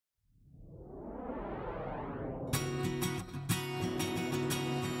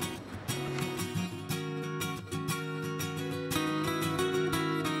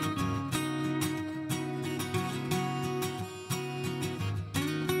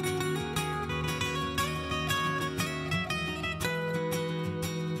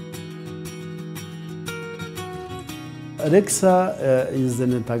RECSA is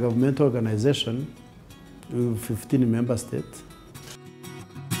an intergovernmental organization with 15 member states.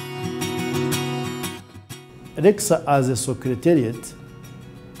 RECSA as a secretariat,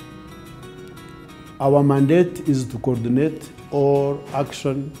 our mandate is to coordinate all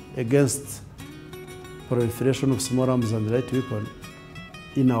action against proliferation of small arms and light weapons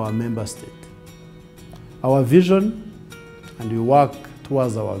in our member state. Our vision, and we work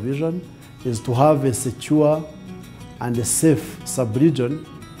towards our vision, is to have a secure and a safe sub-region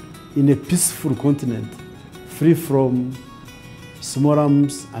in a peaceful continent, free from small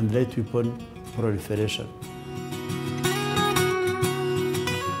arms and light weapon proliferation.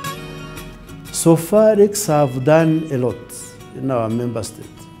 So far, RECSA have done a lot in our member state.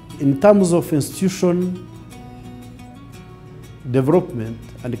 In terms of institution development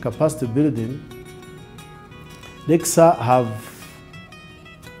and capacity building, RECSA have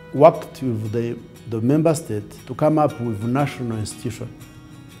worked with the member state to come up with a national institution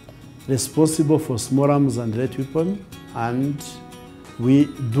responsible for small arms and light weapons, and we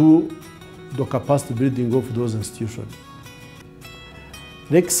do the capacity building of those institutions.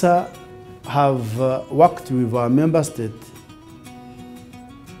 RECSA have worked with our member state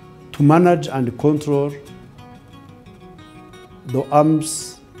to manage and control the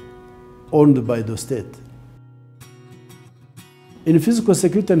arms owned by the state. In physical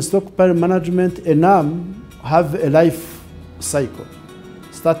security and stockpile management, an arm have a life cycle,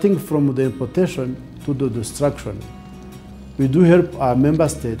 starting from the importation to the destruction. We do help our member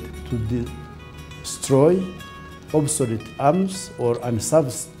state to destroy obsolete arms or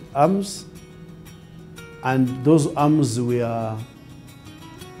unserviced arms, and those arms we are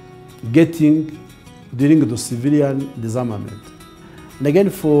getting during the civilian disarmament. And again,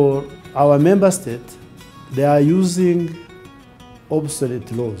 for our member state, they are using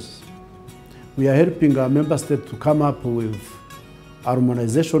obsolete laws. We are helping our member state to come up with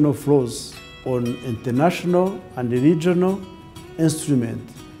harmonization of laws on international and regional instrument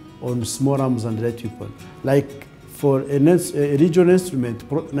on small arms and light weapons. Like for a regional instrument,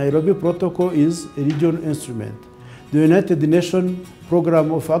 Nairobi Protocol is a regional instrument. The United Nations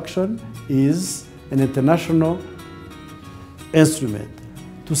Program of Action is an international instrument.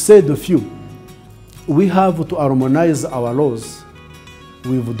 To say the few, we have to harmonize our laws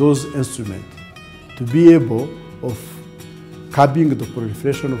with those instruments to be able of curbing the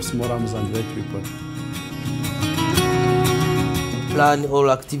proliferation of small arms and light weapons. Plan all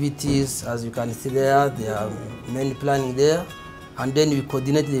activities, as you can see there are many planning there, and then we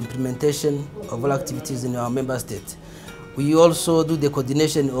coordinate the implementation of all activities in our member state. We also do the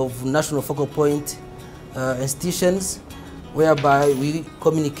coordination of national focal point institutions, whereby we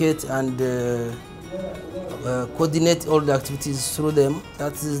communicate and coordinate all the activities through them.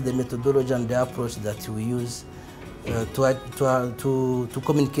 That is the methodology and the approach that we use to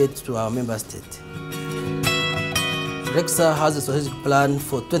communicate to our member state. RECSA has a strategic plan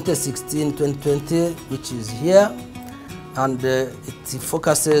for 2016-2020, which is here, and it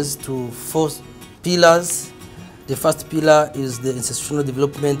focuses to 4 pillars. The first pillar is the institutional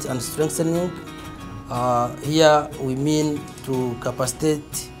development and strengthening. Here we mean to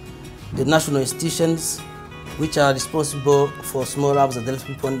capacitate the national institutions which are responsible for small arms and light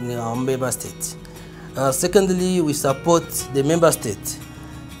weapons in our member states. Secondly, we support the member state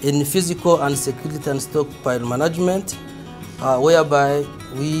in physical and security and stockpile management, whereby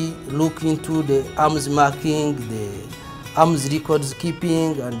we look into the arms marking, the arms records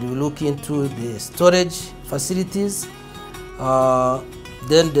keeping, and we look into the storage facilities.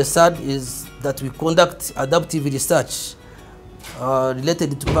 Then the third is that we conduct adaptive research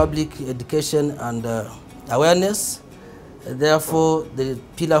related to public education and awareness. Therefore, the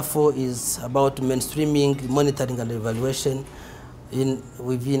pillar 4 is about mainstreaming, monitoring, and evaluation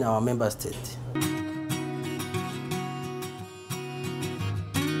within our member state.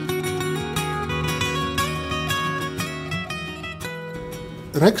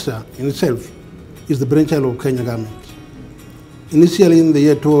 RECSA in itself is the brainchild of Kenya government. Initially in the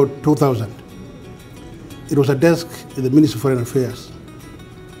year 2000, it was a desk in the Ministry of Foreign Affairs.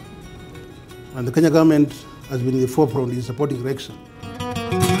 And the Kenya government has been in the forefront in supporting RECSA.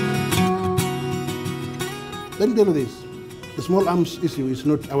 Let me tell you this, the small arms issue is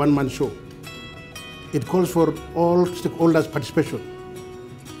not a one-man show. It calls for all stakeholders' participation.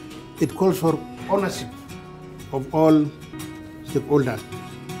 It calls for ownership of all stakeholders.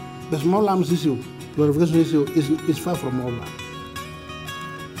 The small arms issue, proliferation issue, is far from over.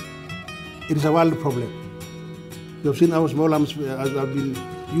 It is a world problem. You have seen how small arms have been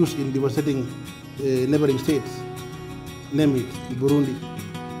used in devastating neighboring states, name it, Burundi,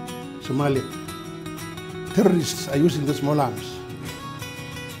 Somalia. terrorists are using the small arms.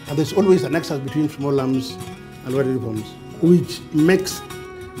 And there's always a nexus between small arms and weapon bombs, which makes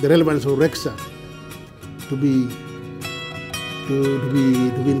the relevance of RECSA to be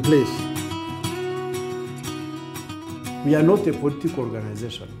in place. We are not a political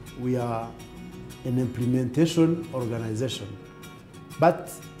organization. We are an implementation organization.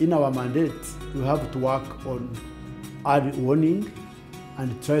 But in our mandate, we have to work on early warning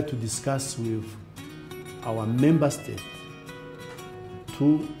and try to discuss with our member states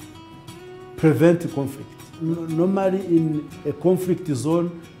to prevent conflict. Normally in a conflict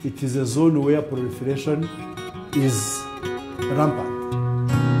zone, it is a zone where proliferation is rampant.